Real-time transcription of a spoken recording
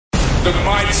the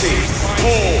mighty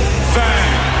Paul van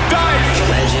Dyk.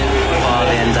 Legend Paul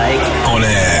van Dyk. On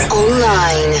air,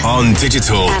 online, on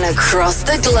digital, and across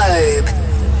the globe.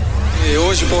 Hey,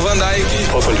 hoje Paul van Dyk.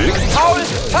 Paul van Dyk. Paul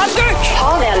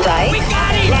van Dyk. We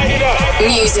got it. Light it up.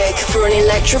 Music for an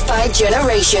electrified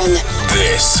generation.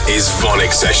 This is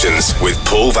VONYC Sessions with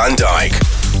Paul van Dyk.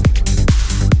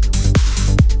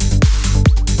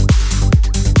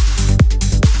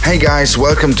 Hey guys,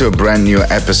 welcome to a brand new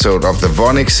episode of the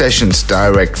VONYC Sessions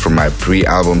direct from my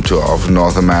pre-album tour of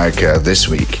North America this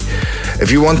week. If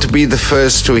you want to be the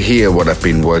first to hear what I've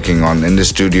been working on in the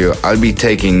studio, I'll be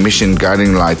taking Mission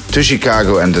Guiding Light to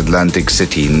Chicago and Atlantic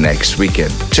City next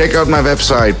weekend. Check out my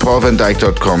website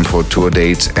paulvandyk.com for tour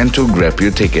dates and to grab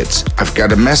your tickets. I've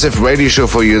got a massive radio show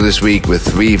for you this week with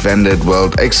 3 Vended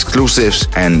World exclusives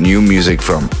and new music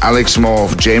from Alex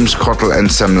Morph, James Cottle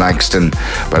and Sam Laxton,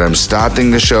 but I'm starting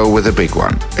the show with a big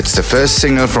one. It's the first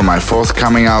single from my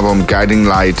forthcoming album Guiding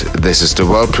Light. This is the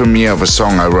world premiere of a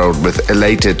song I wrote with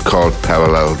Elated called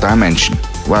Parallel Dimension.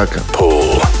 Welcome.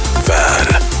 Paul van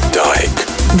Dyk.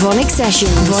 VONYC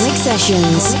Sessions. VONYC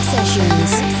Sessions. VONYC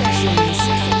Sessions.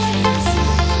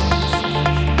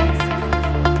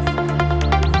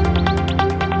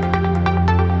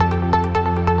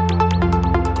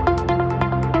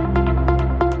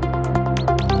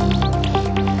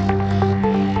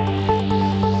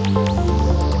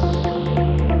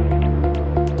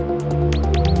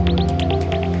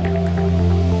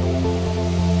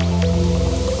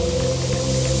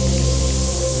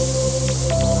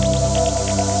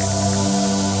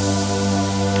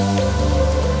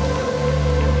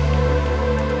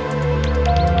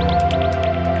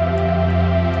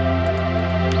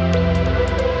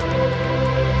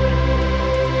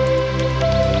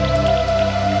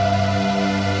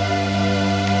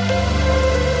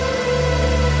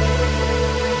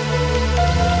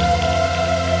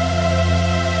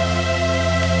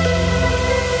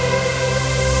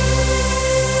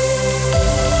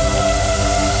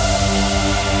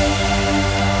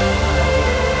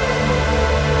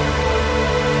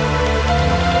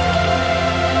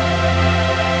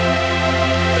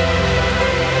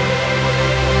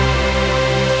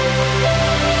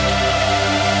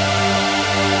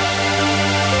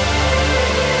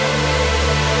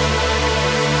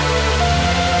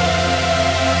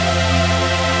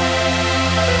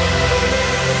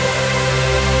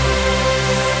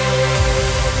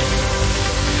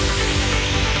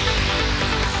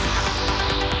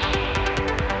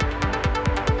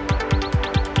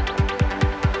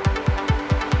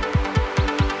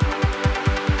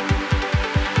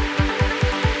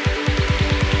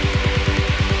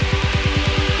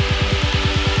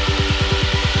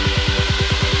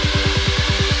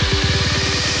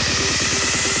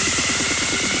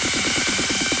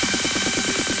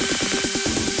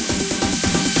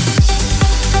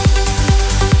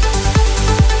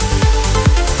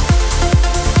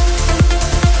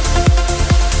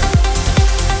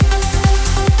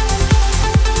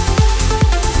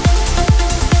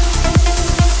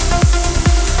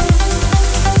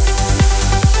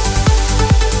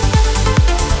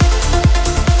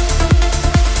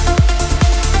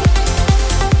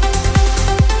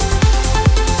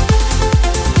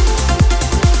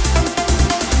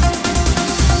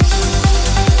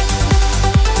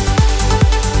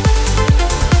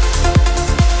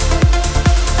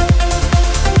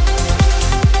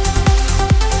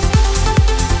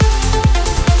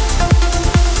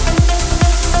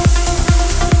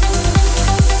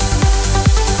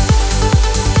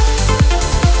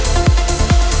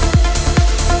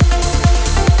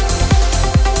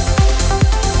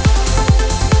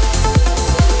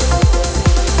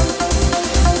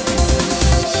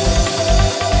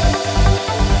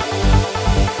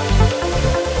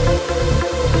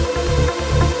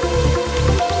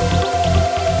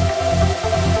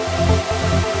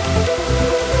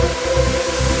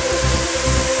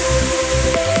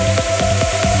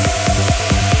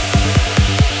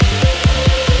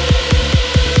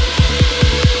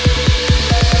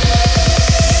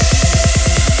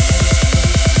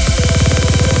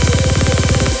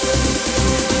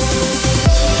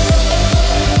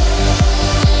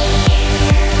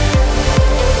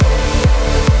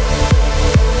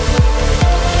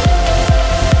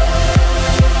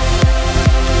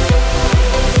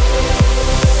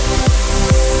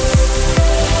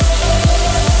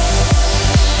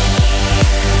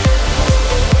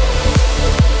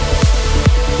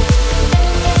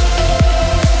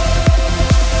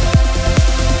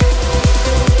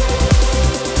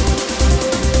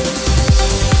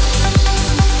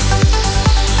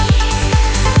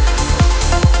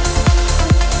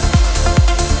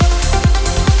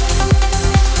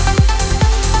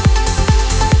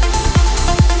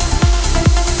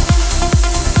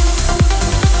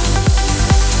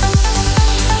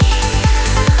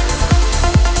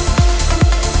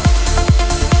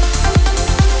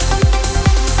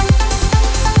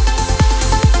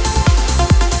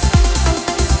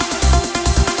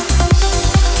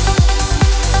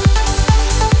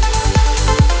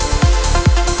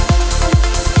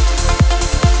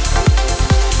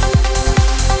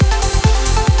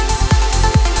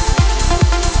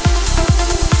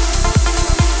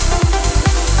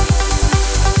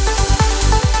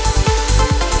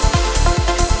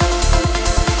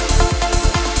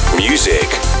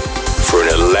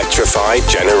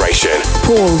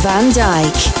 Paul van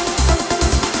Dyk.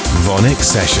 VONYC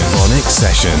Sessions. VONYC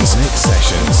Sessions. VONYC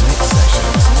Sessions. VONYC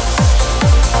Sessions.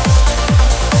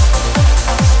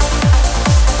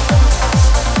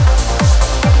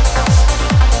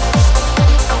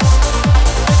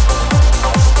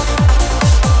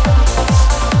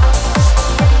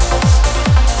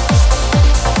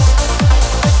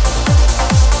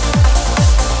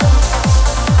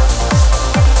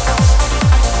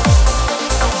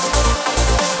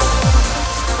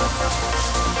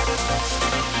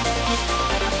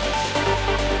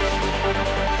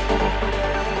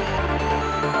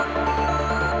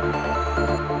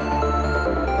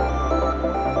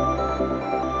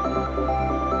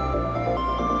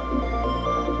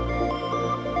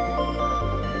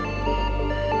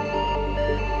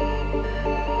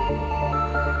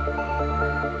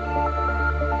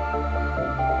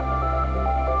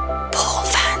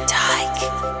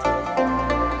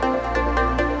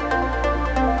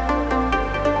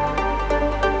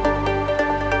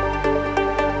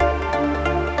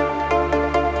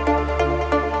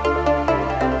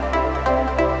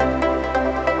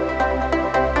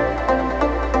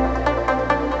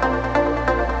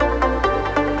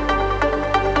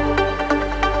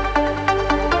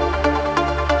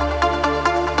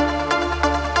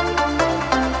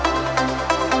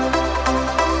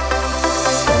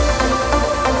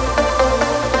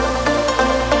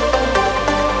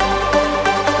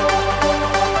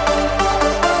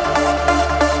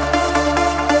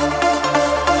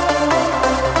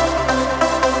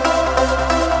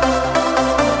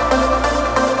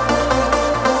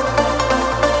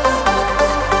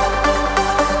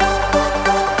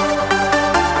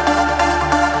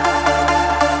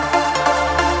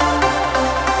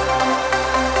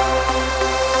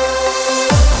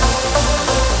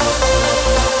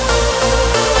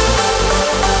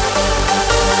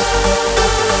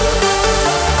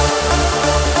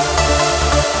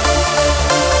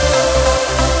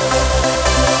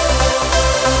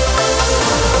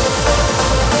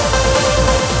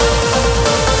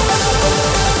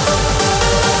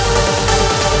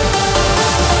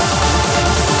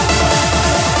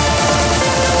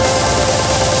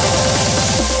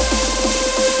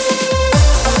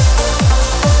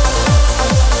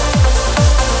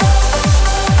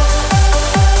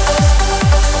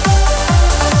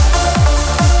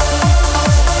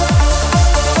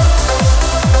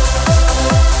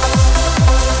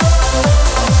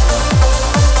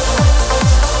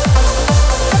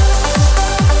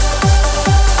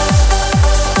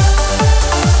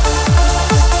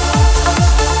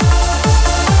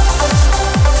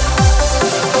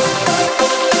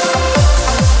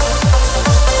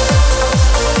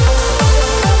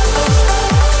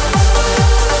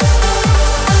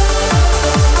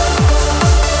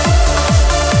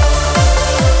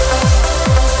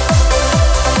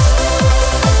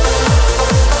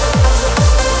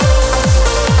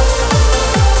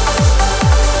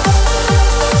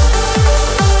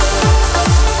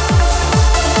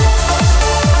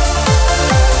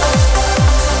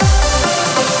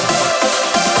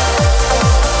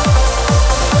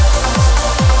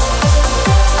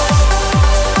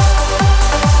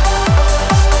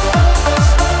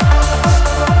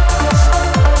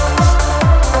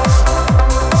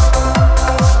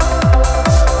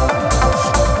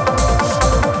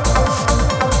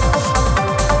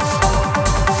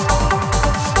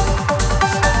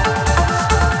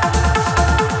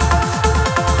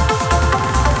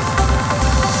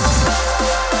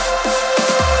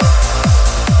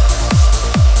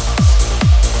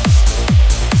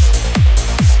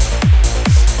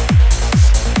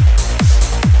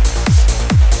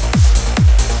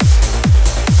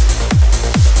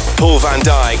 Paul van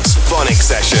Dyk's VONYC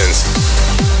Sessions.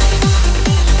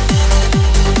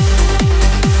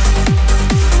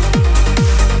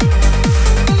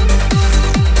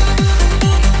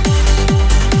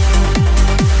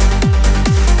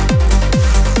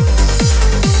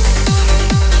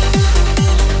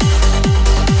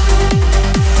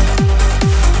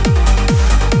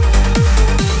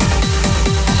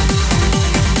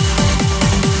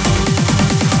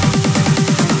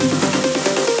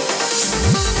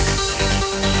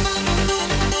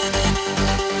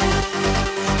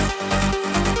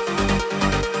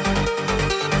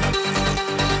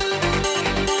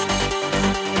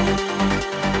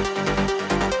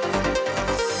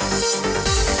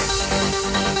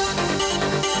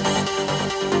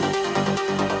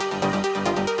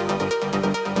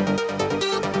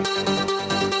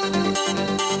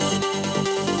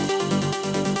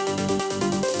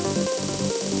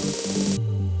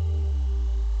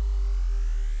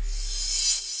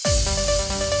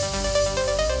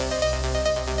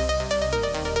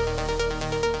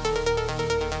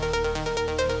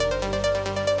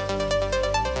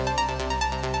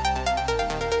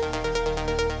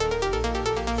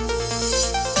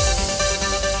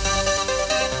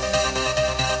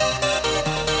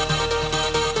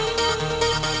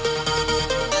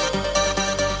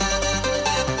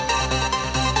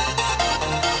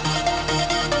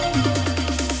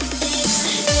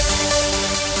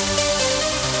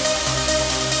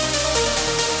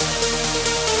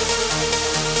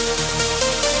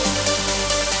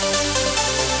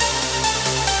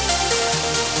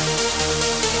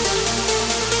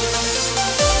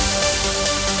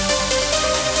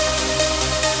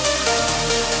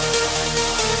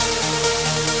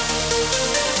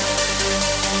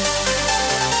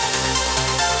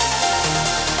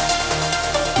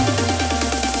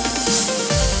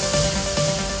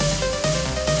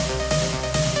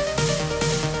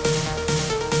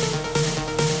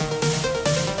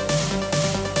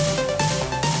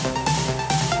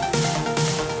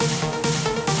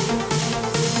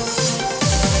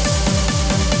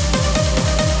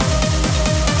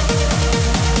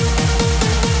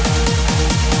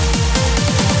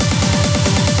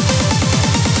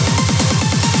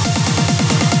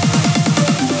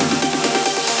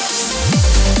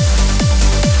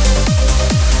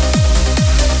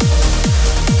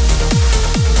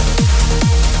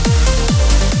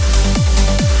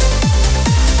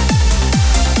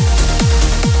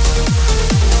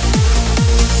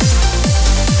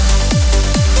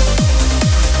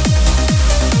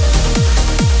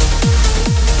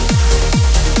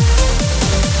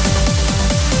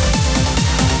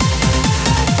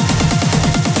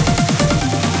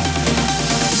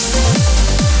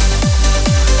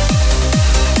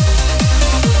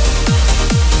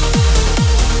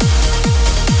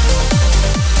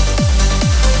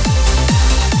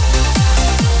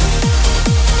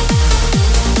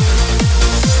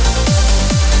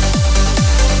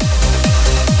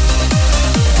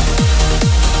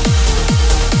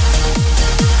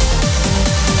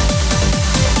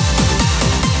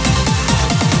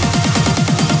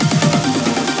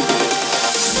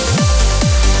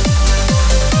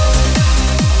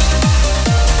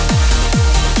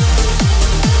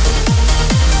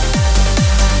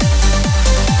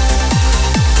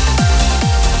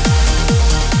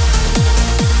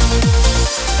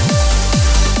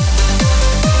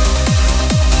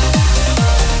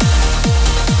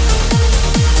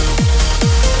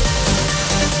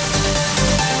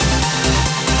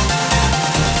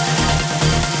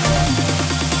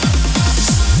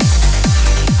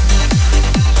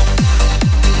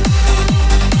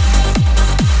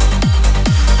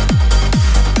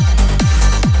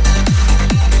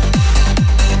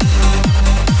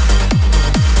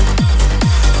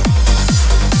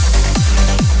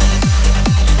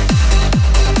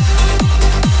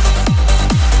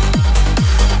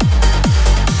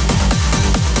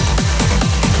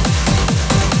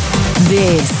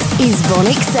 is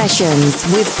VONYC Sessions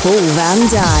with Paul van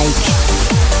Dyk.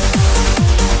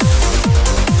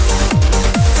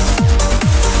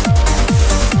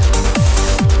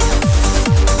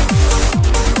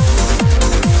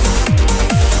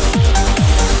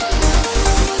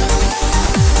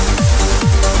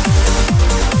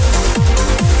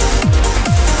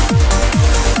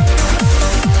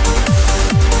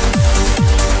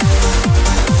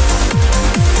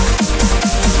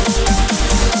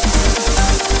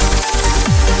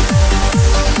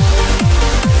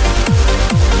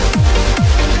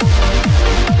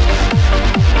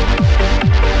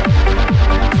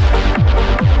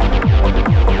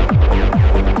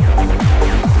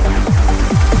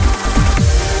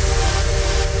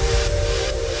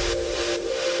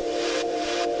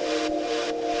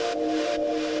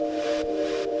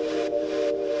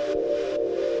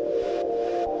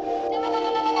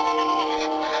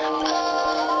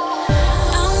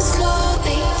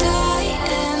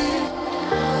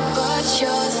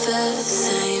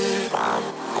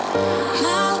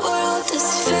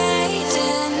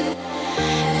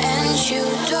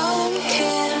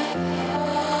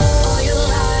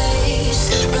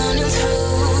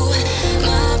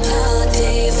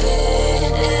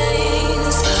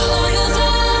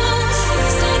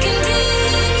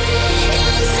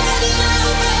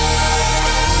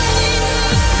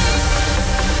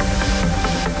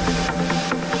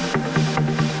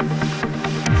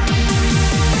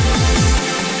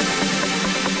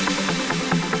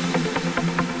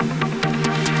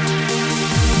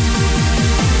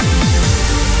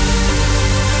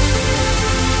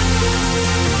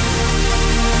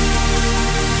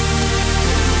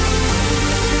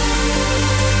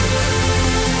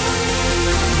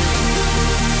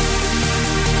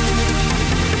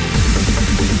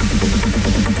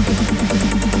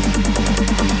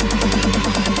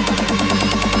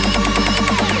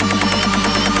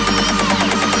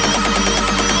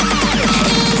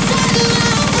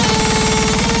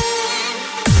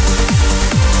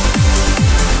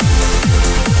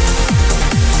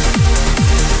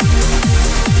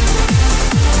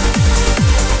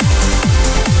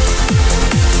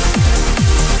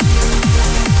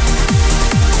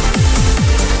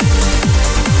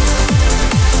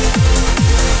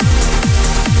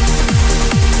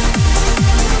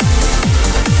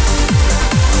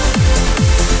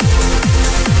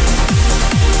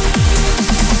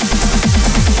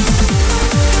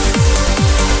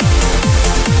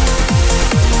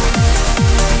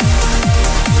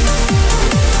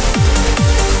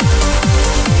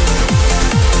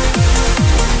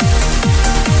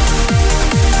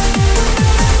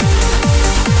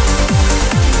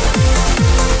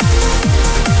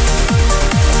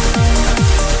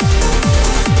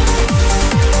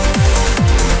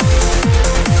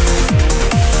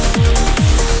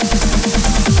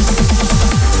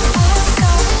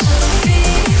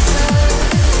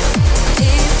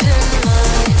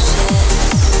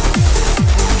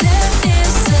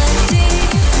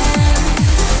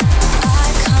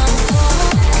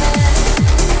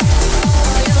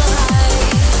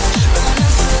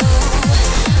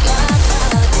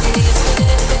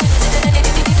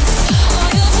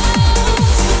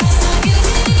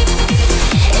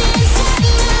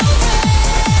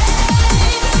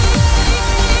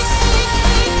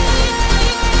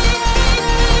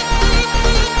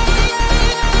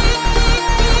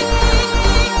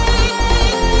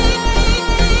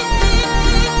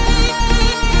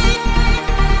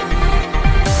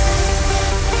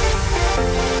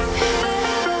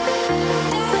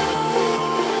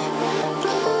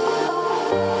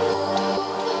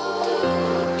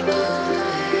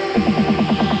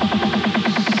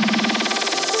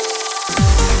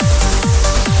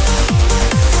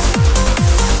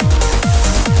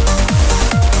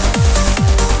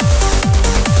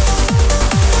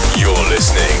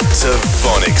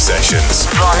 Sessions.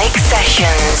 VONYC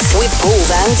Sessions with Paul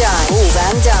van Dyk. Paul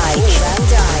van Dyk. Paul van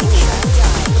Dyk.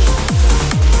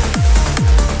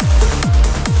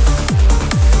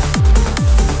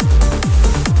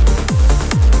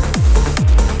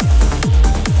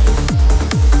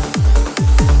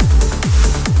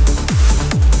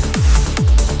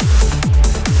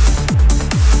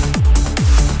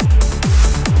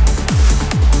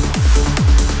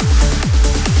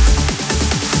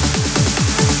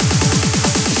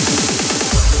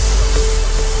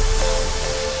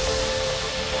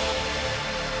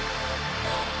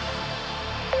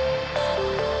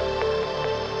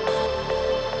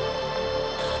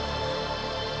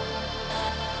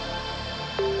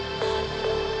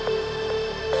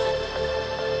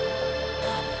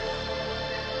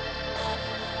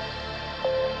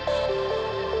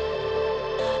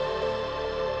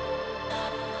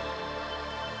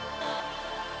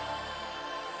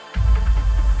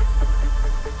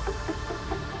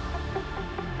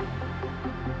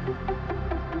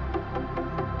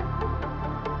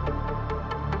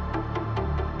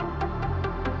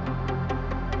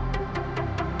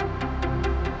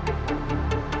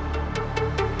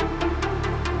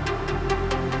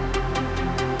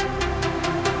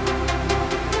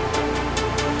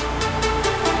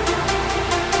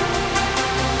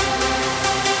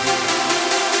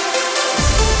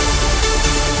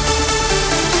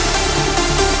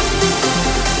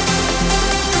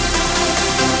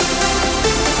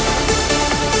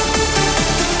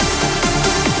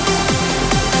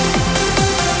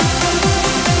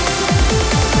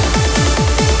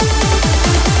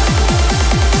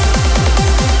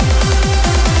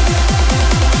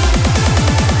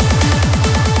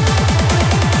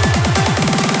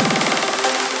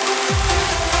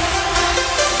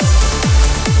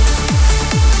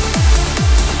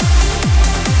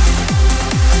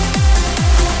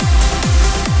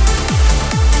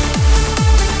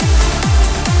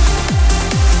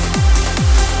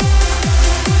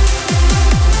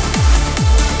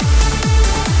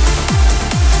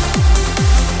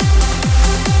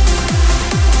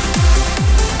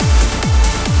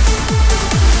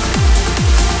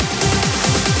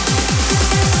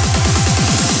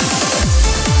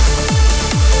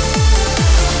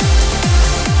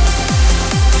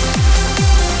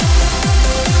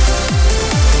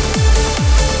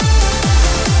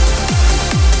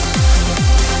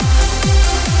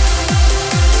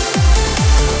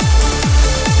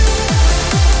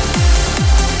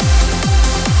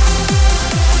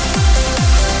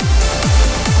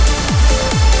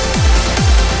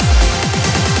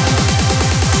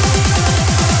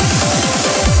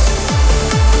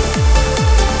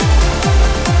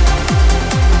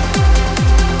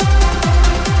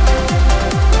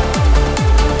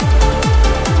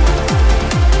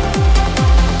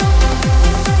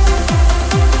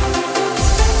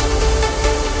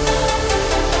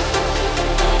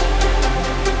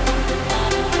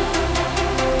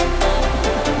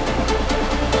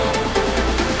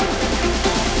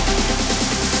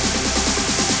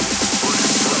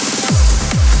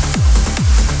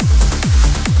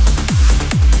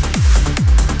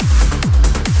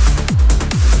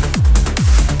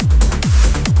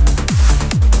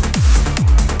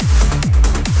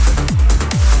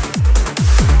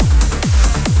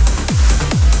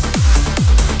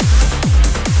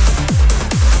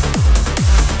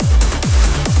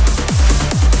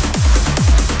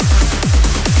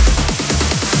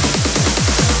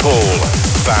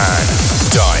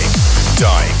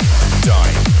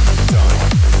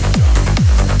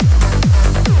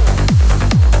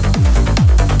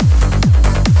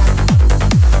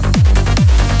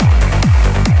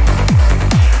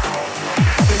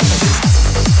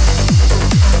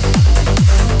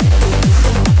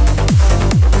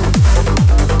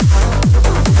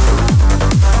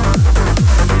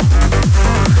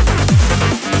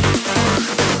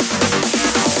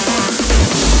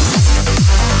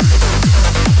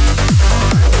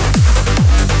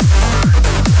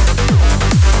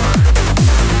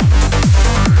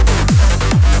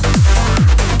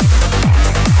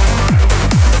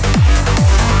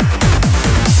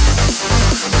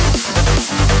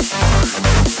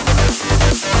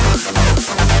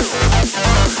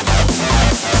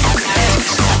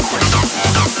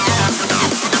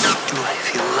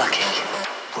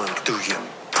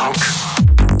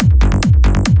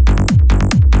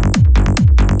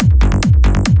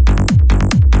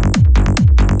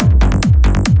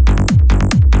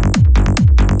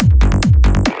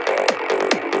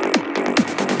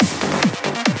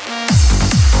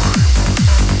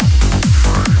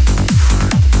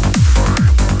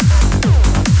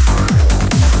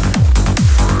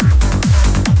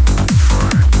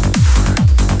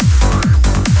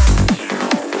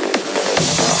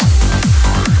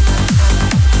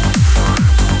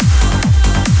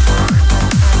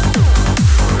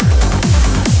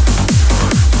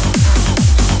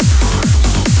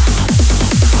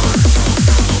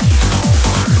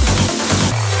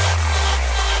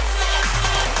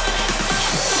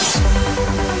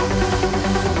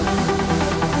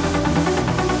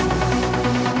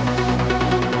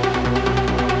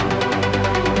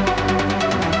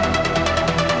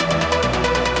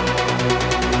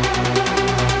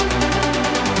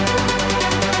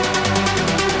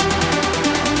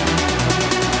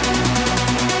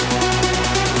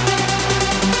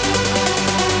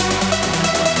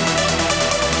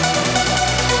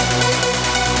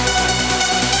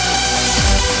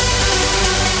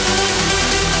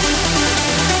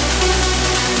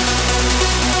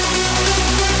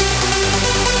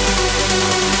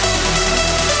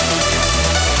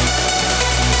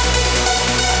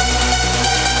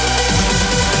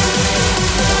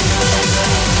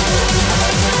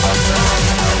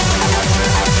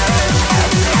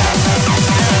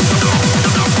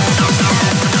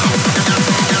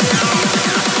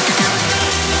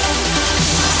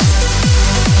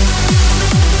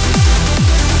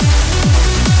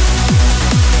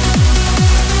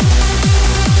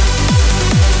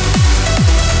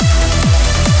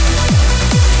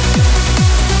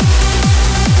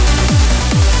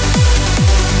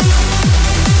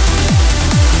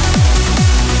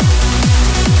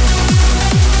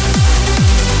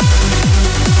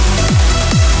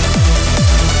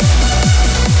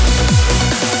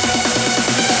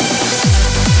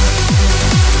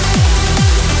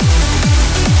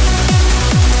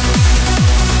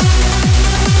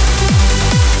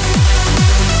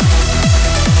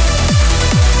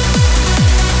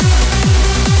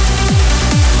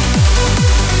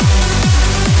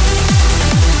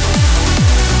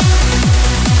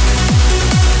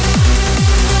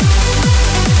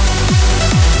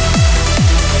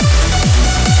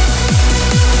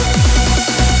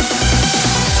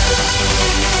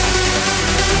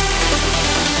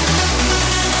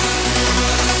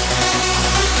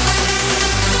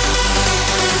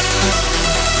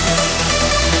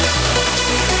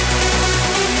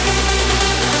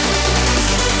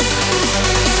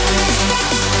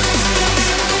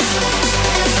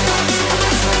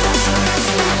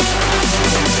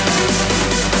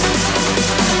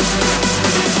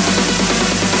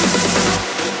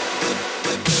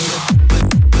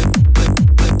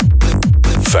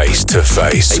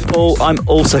 Face. Hey Paul, I'm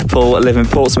also Paul. I live in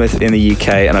Portsmouth in the UK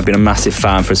and I've been a massive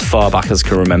fan for as far back as I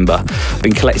can remember. I've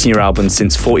been collecting your albums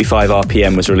since 45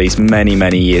 RPM was released many,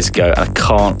 many years ago, and I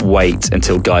can't wait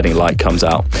until Guiding Light comes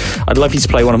out. I'd love you to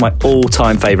play one of my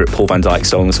all-time favourite Paul van Dyk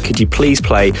songs. Could you please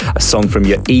play a song from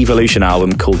your Evolution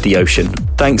album called The Ocean?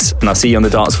 Thanks, and I'll see you on the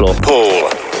dance floor. Paul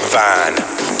van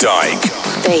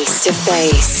Dyk. Face to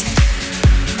Face.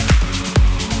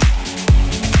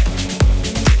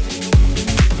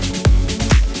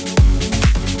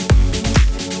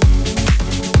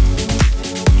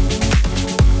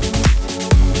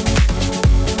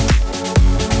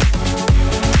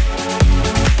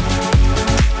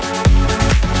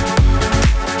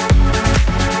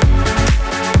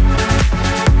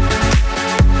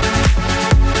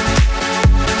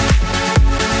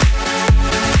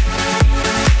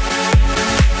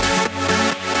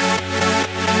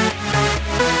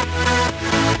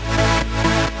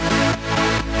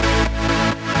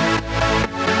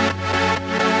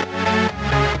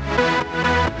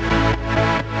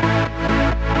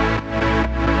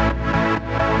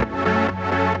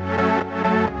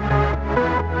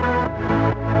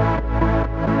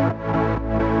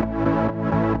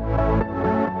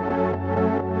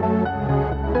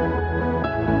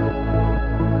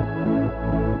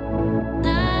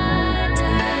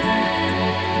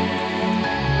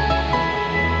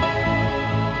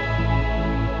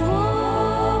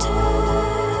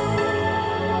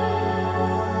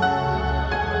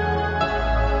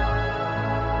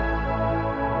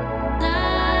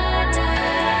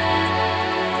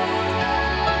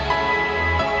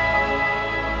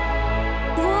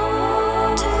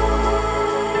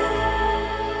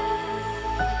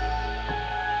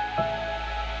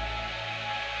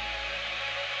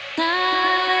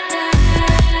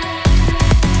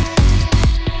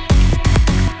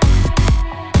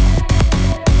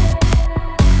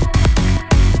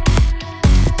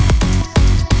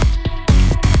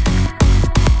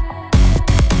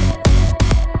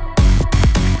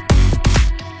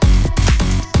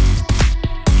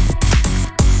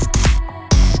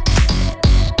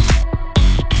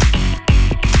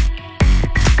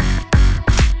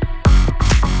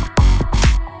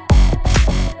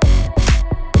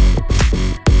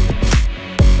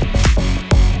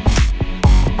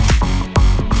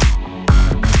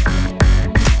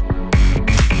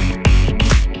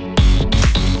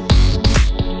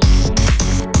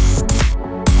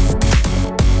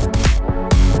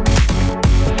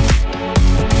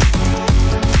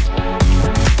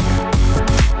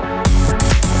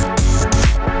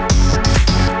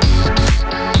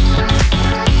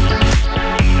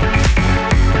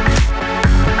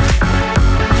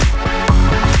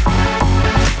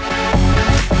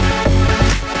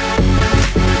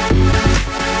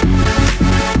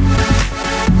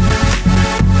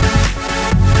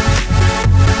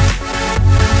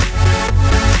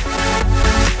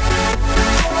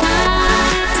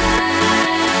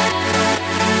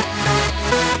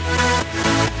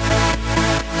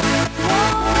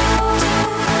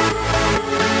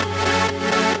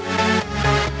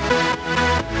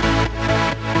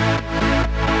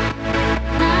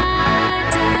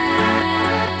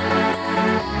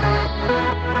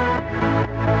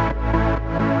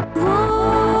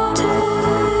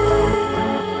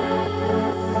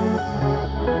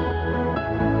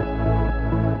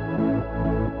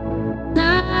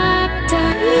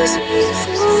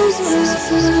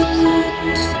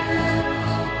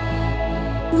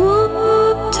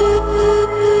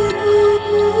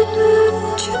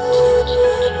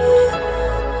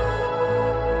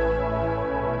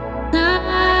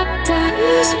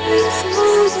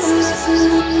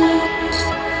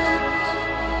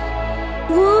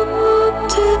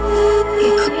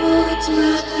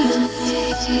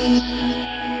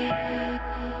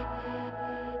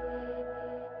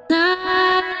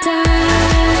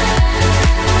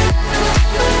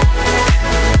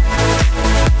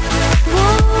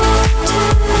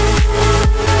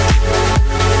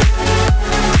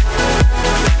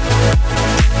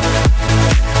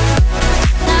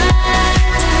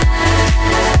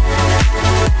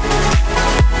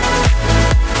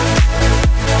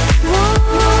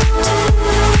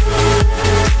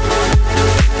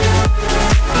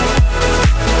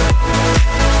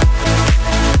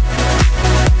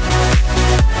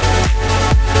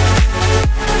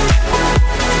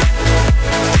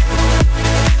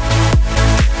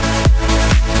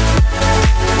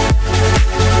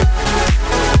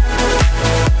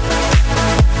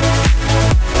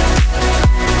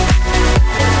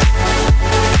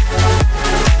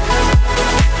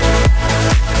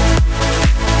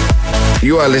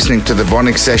 You are listening to the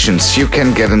VONYC Sessions. You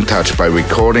can get in touch by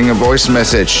recording a voice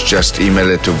message. Just email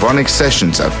it to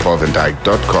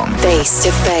vonycsessions@paulvandyk.com. Face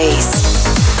to face.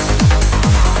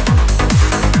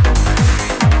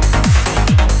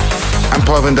 I'm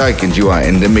Paul van Dyk and you are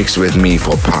in the mix with me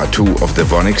for part 2 of the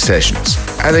VONYC Sessions.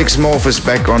 Alex Morph is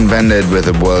back on Bandit with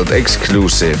a world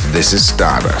exclusive. This is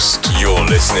Stardust. You're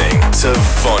listening to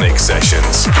VONYC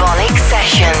Sessions. VONYC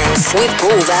Sessions with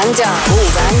Paul van Dyk. Paul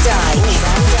van Dyk.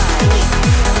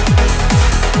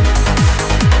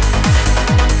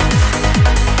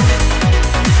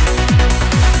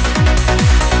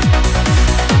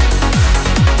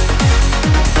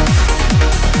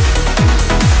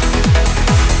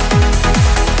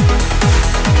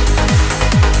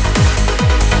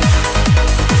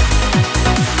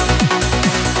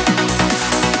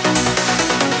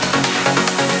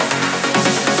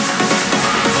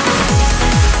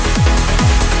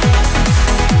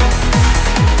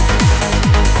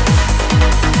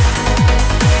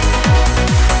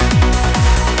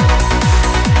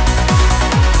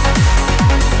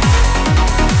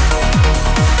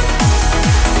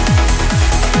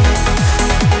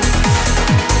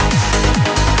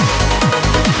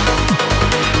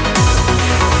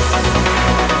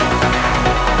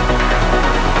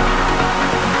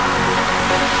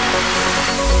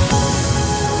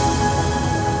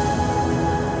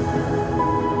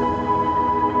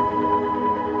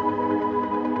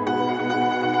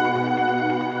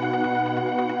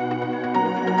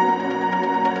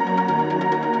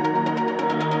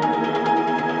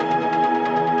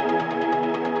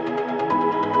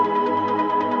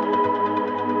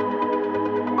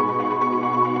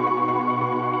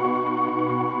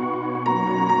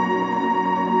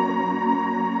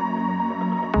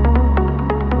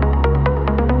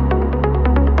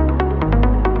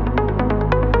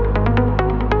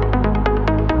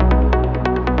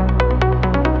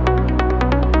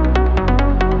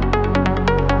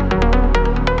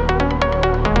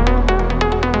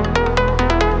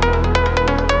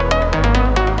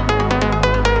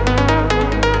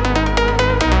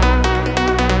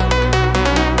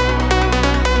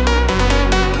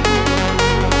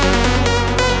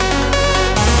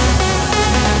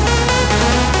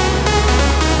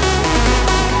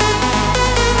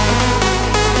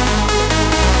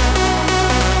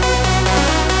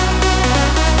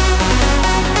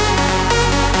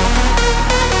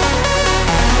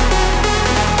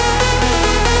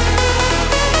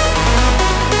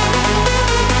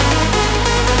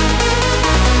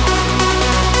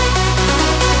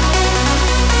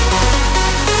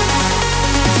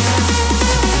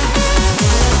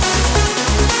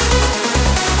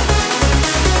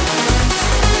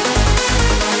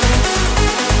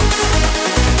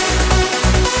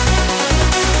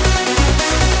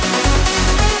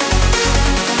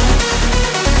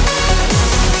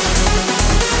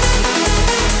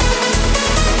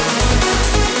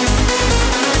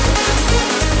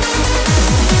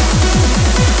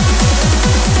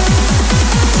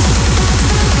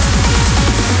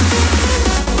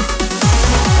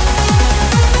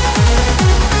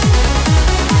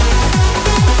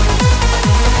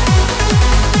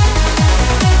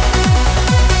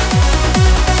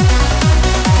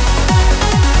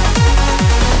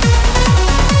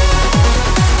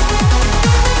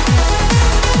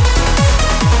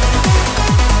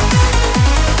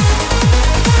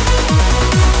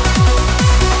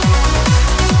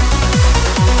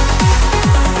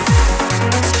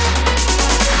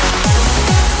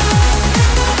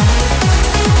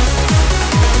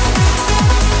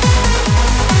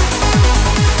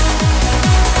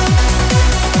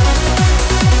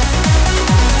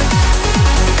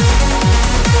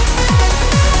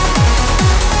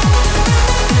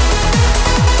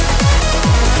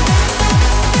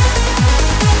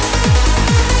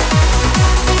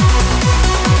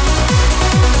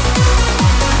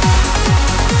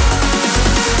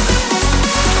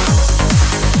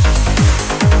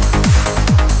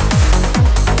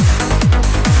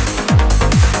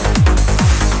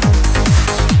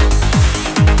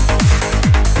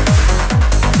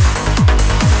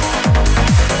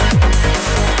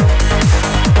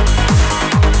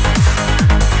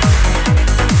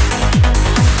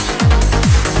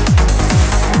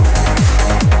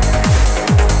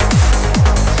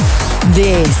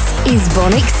 This is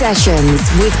VONYC Sessions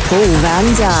with Paul van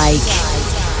Dyk.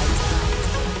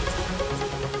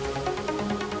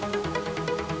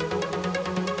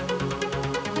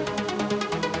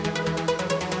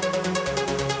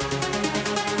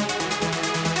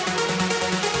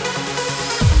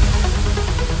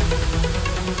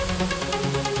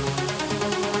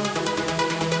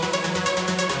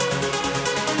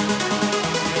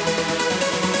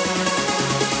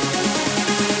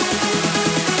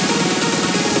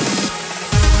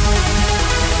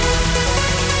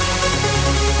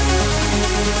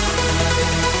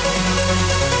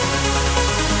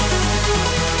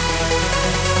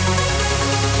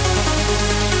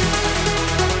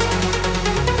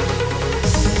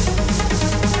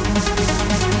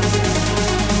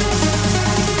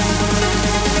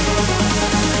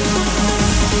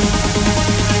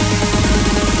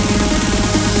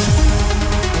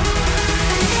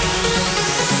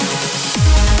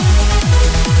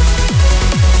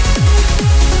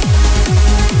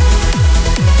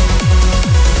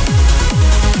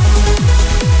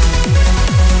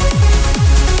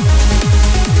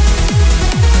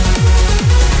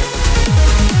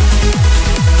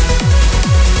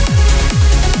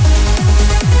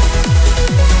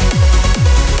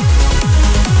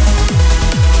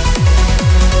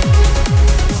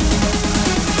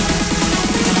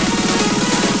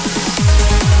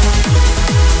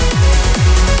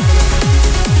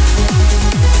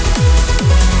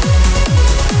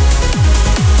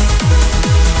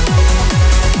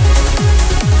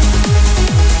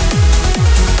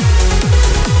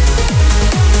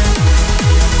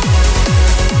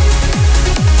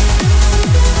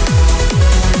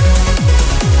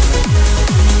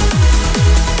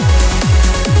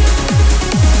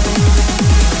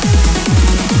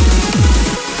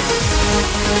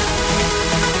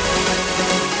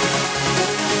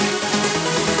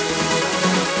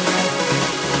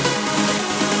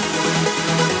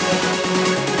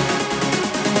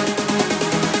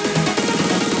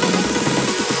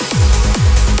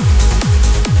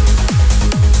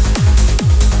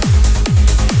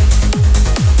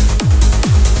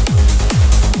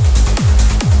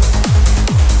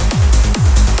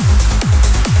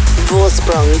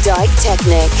 Sprung Dijk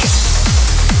Technic.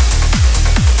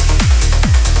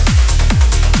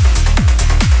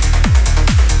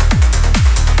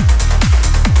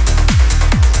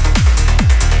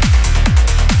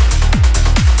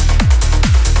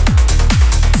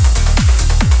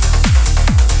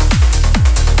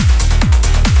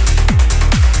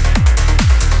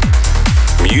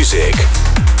 Music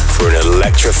for an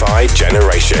electrified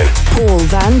generation. Paul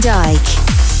van Dyk.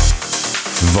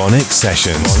 VONYC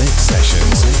Sessions. VONYC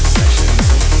Sessions.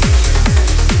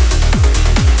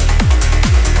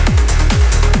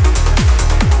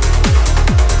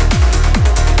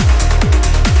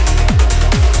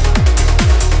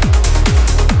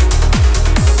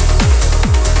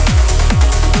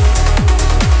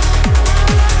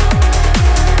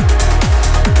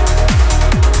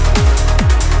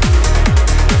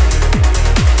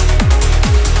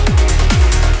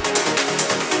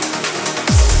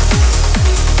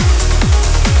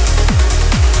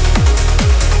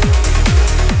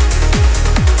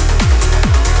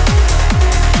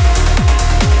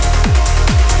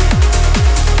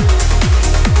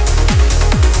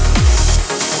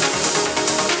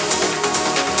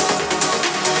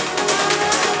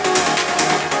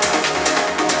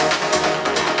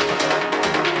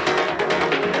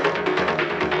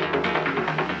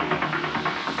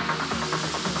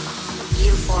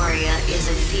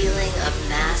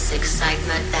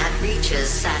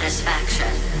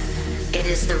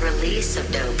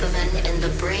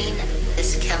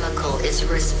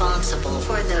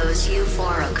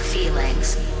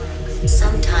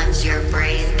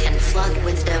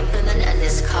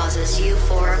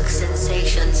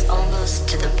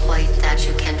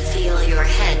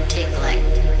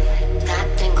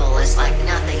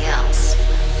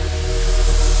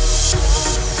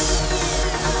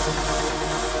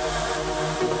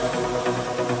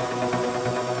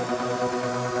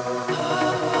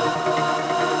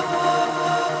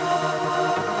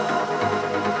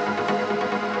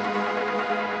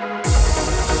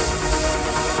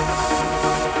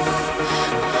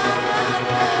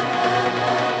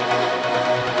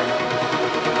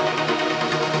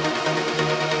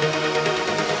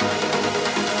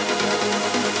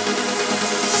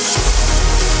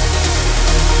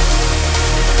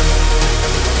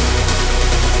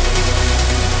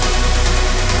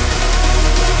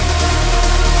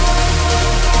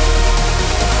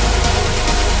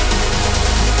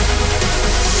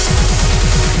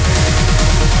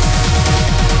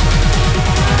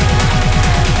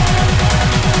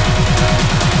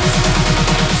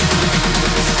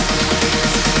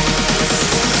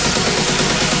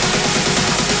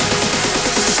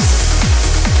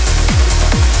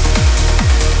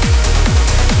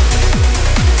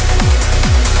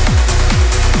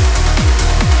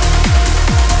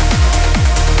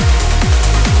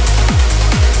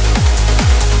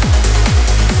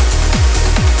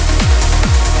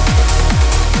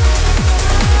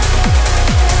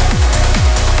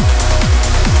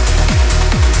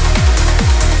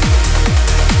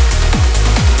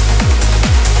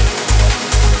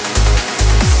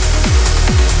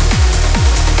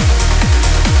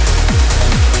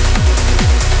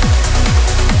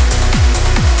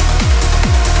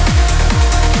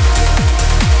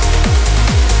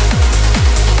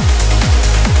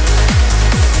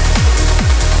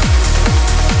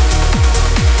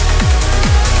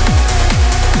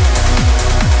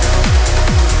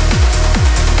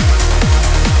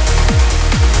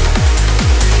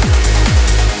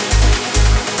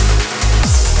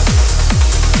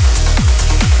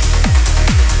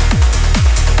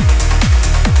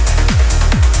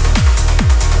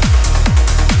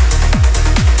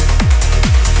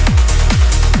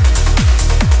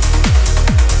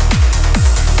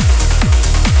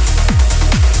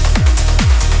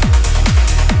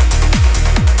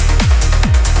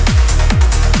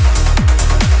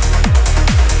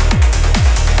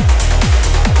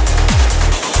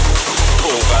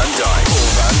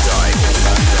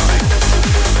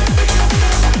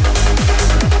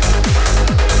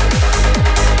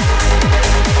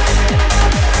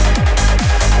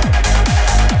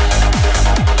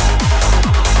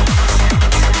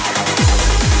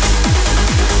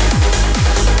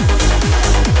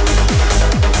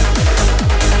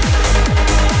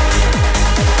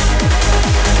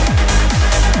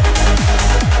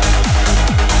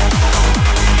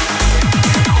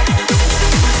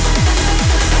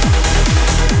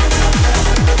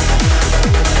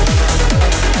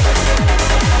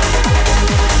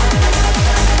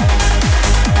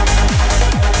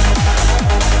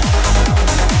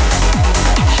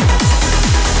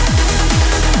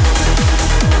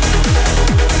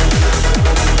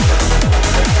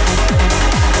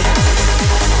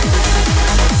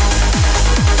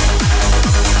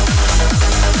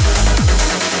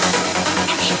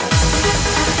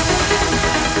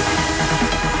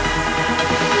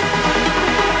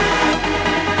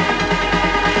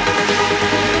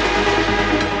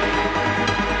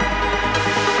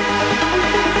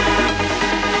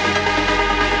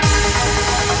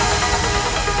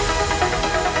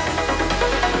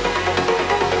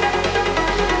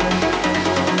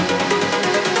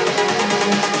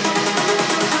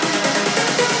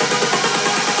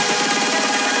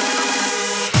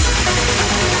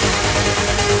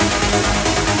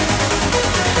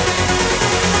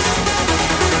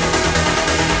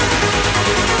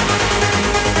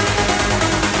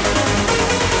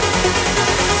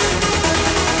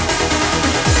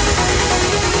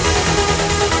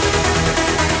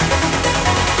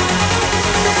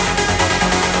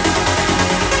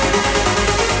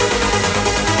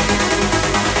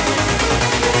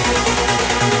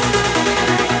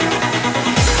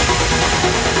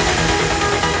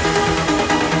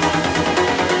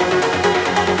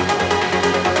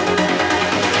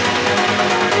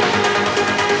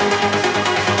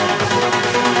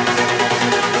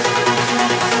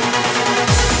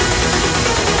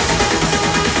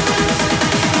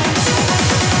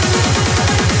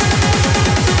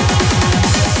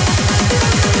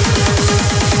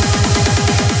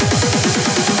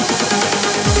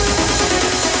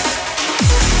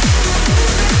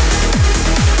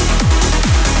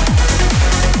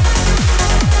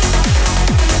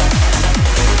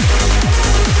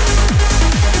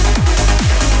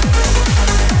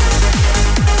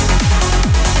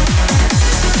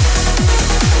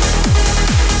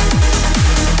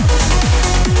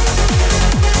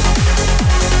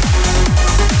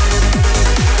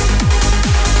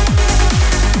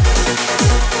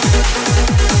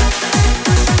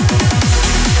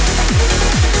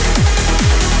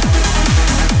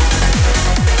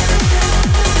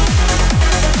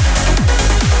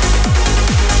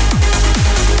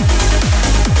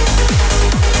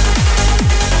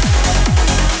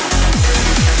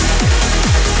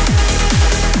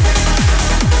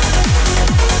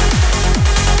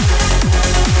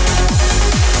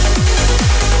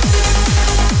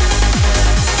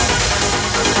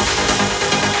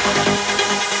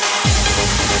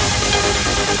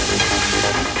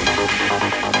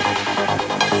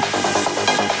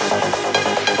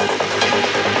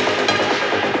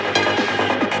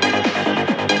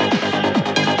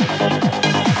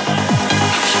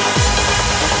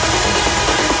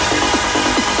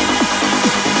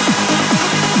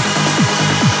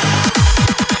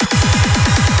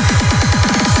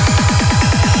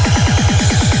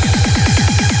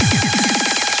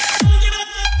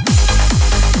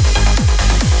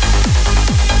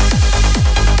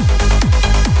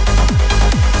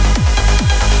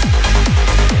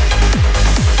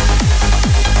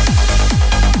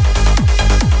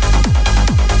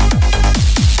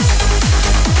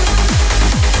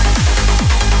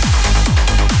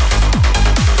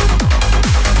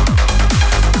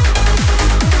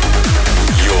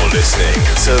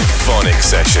 to VONYC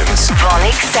Sessions.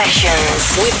 VONYC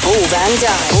Sessions with Paul van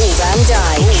Dyk. Paul van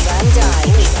Dyk. Paul van Dyk.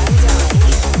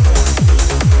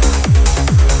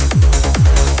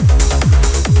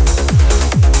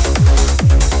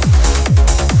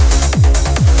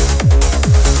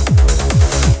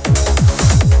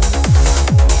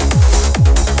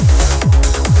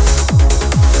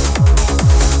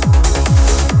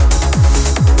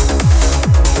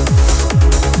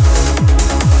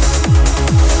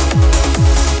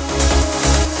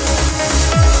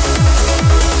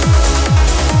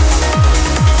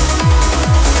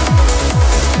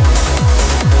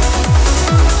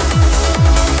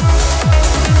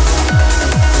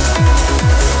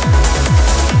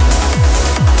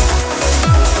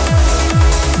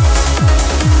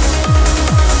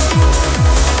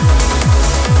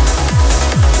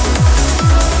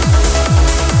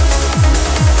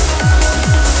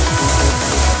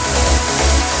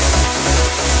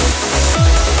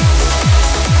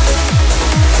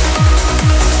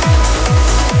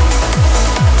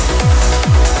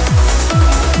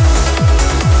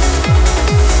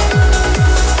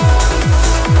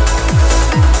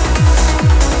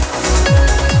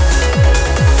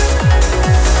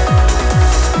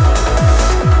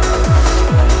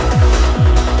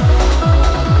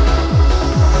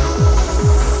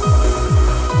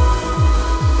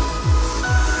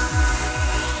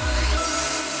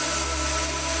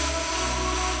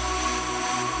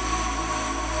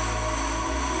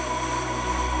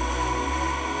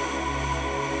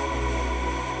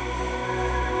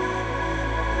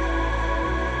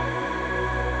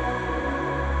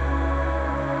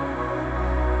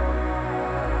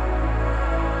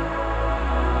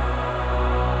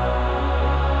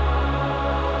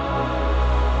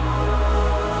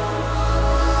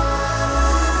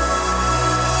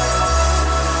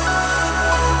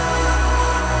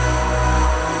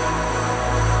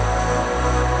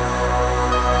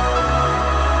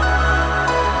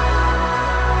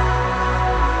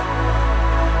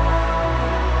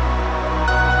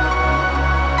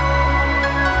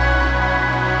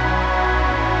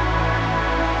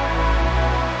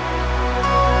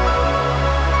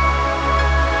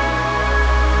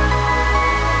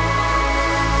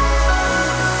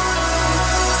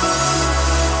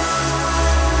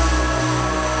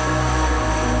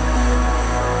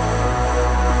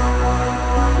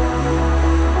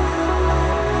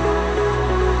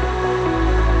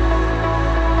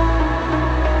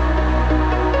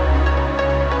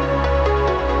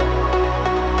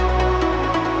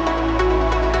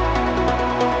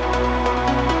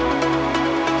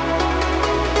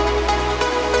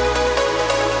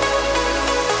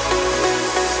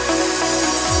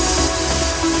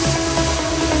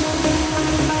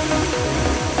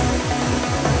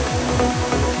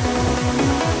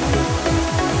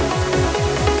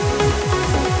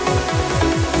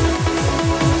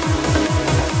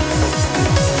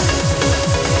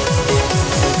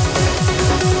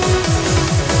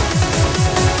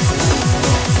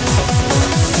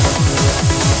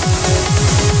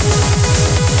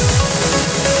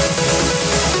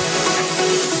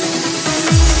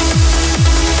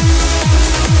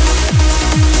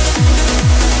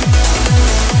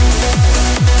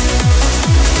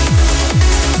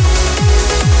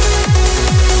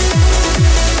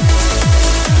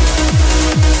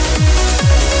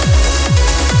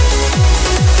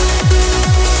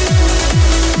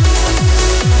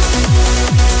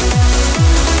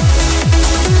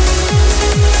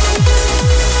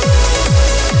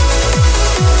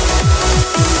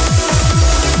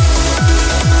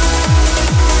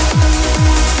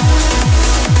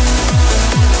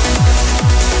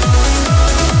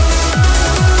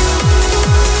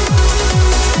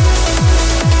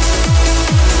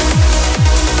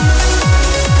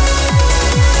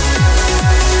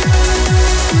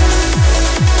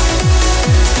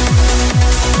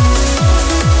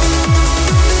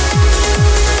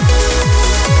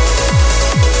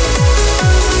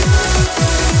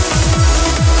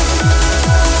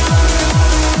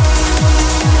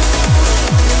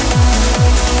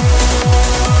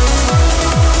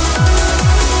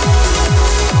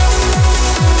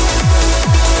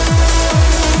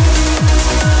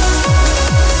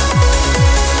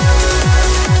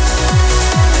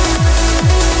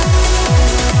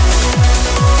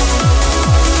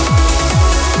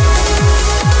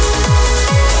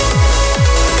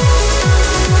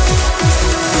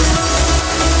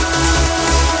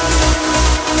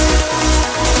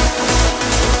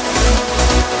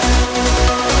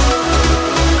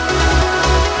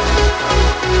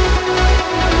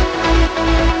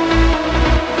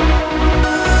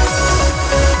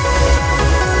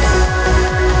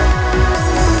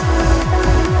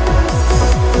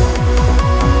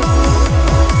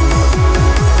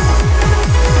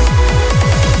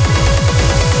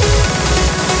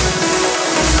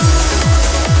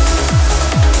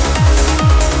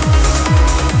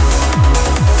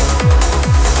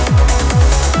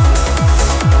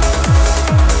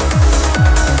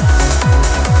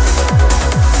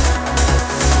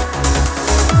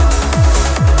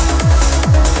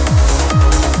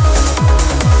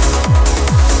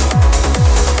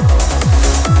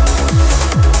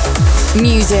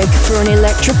 for an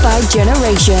electrified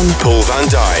generation. Paul van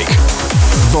Dyk.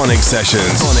 VONYC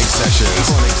Sessions. VONYC Sessions.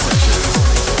 VONYC Sessions.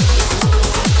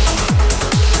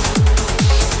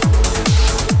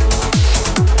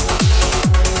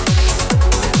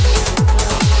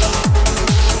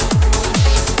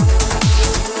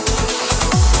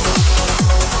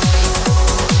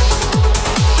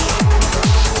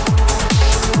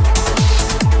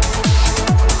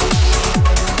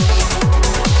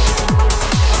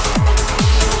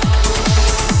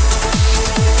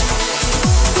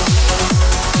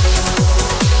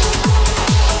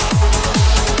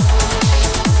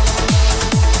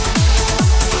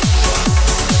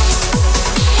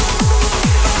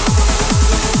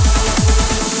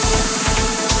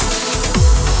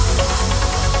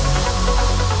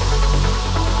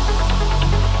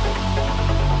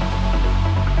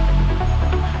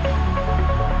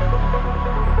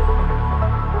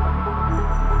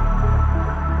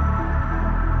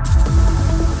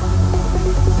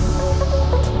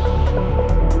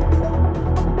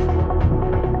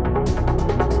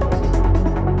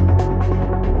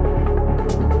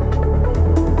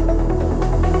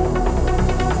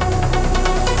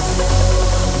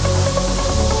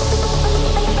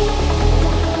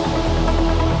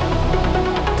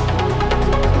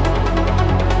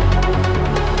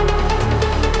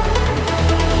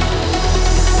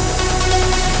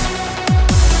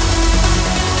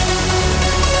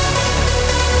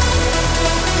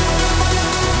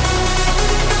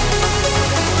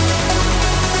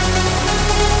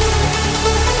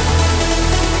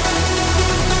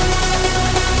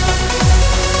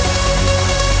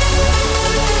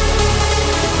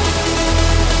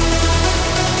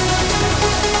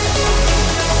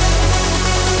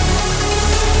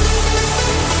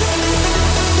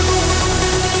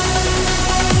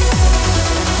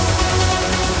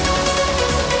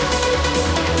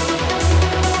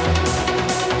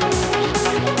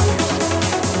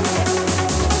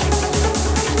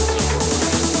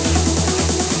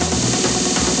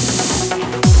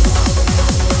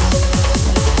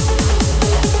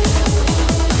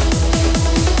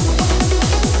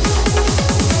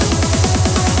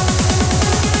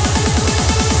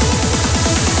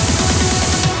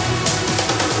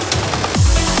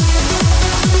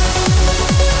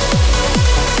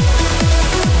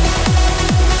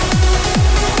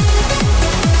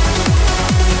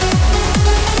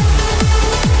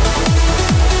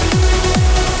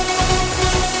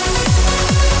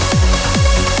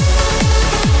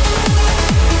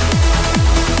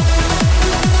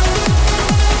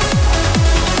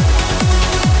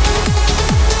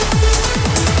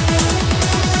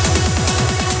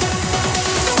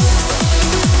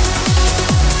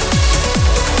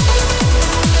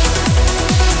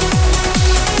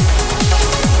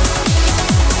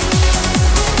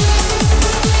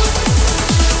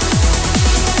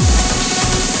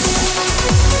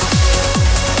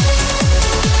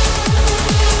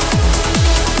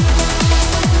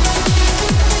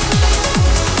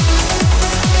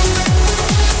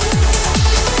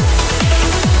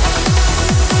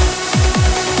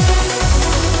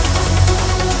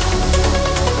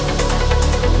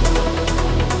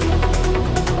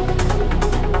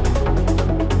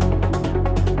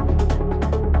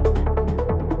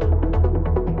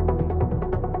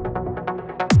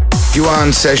 You are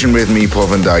in session with me, Paul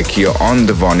van Dyk, here on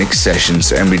the VONYC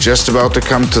Sessions, and we're just about to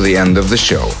come to the end of the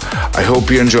show. I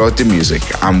hope you enjoyed the music.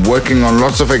 I'm working on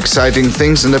lots of exciting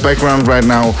things in the background right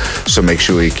now, so make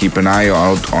sure you keep an eye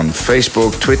out on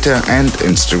Facebook, Twitter and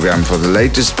Instagram for the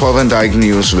latest Paul van Dyk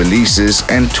news, releases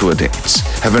and tour dates.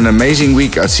 Have an amazing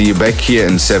week. I'll see you back here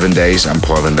in 7 days. I'm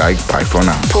Paul van Dyk. Bye for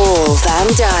now. Paul van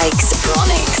Dyk's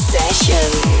VONYC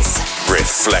Sessions.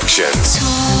 Reflections.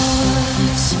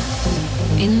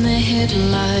 In the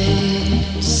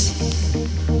headlights,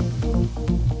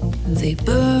 they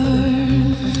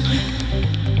burn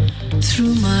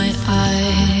through my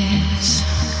eyes,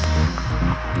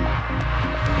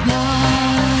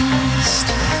 lost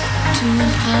to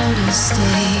an outer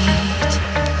state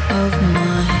of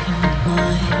mind.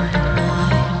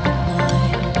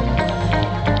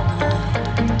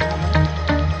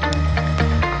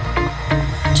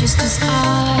 Just as I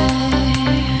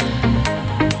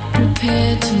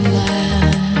prepared to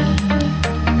land,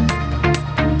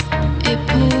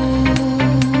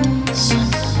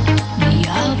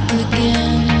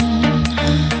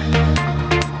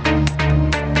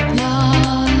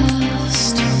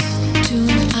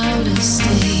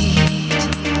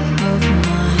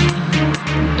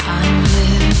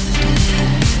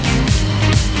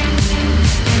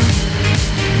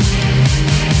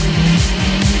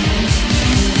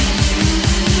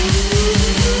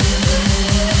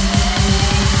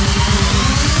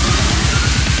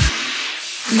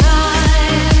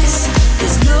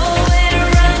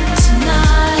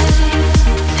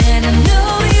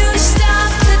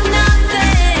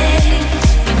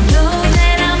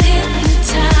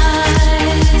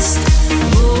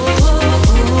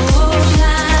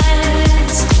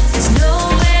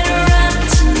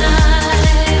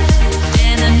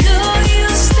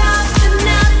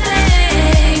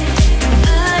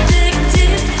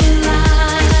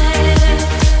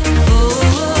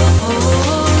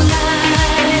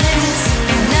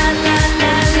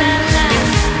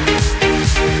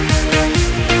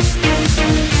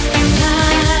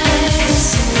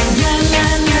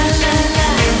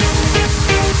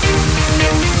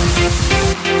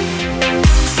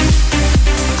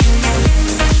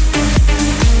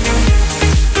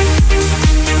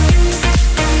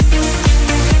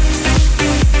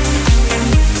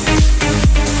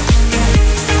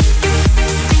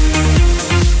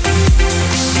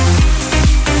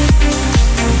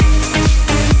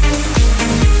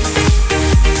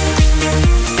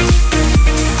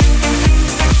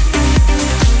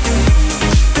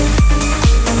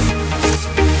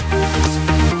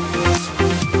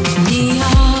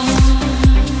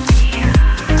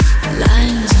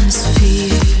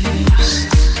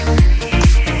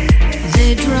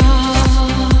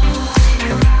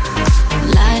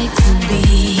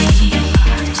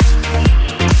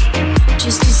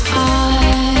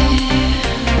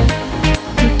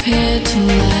 to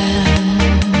land.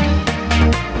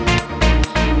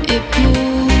 It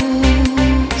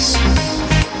pulls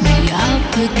me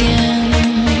up again.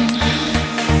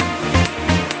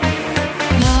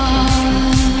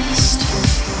 Lost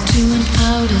to an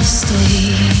outer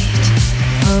state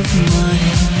of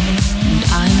mind.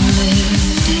 I'm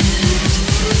lifted.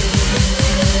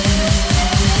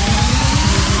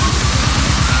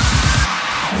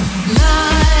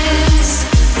 Lies,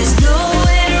 there's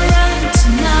nowhere to run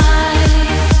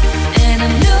tonight, and I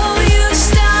know you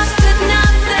stopped at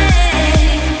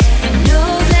nothing. I know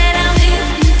that I'm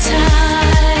hypnotized.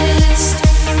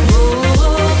 Oh,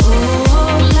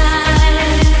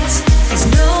 lies, there's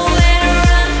nowhere to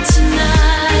run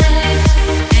tonight,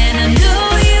 and I know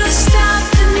you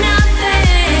stopped at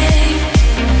nothing.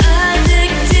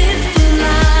 Addicted for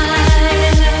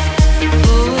life.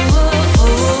 Oh,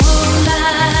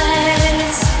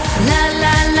 lies, la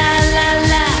la la la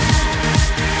la.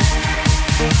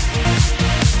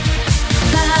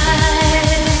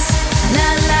 Lies, la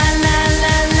la la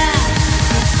la la.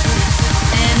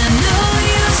 And I know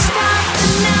you stopped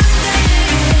at nothing.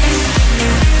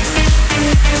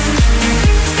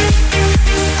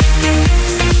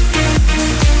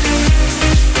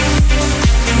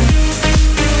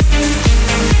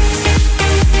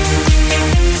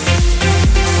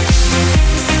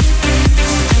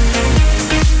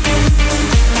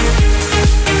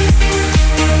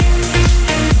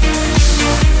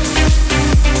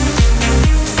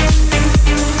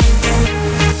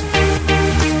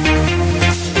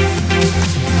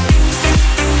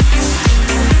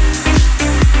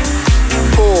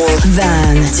 Paul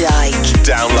van Dyk.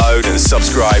 Download and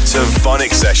subscribe to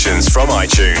VONYC Sessions from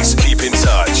iTunes. Keep in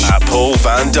touch at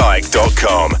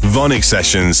paulvandyk.com. VONYC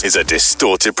Sessions is a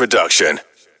Distorted production.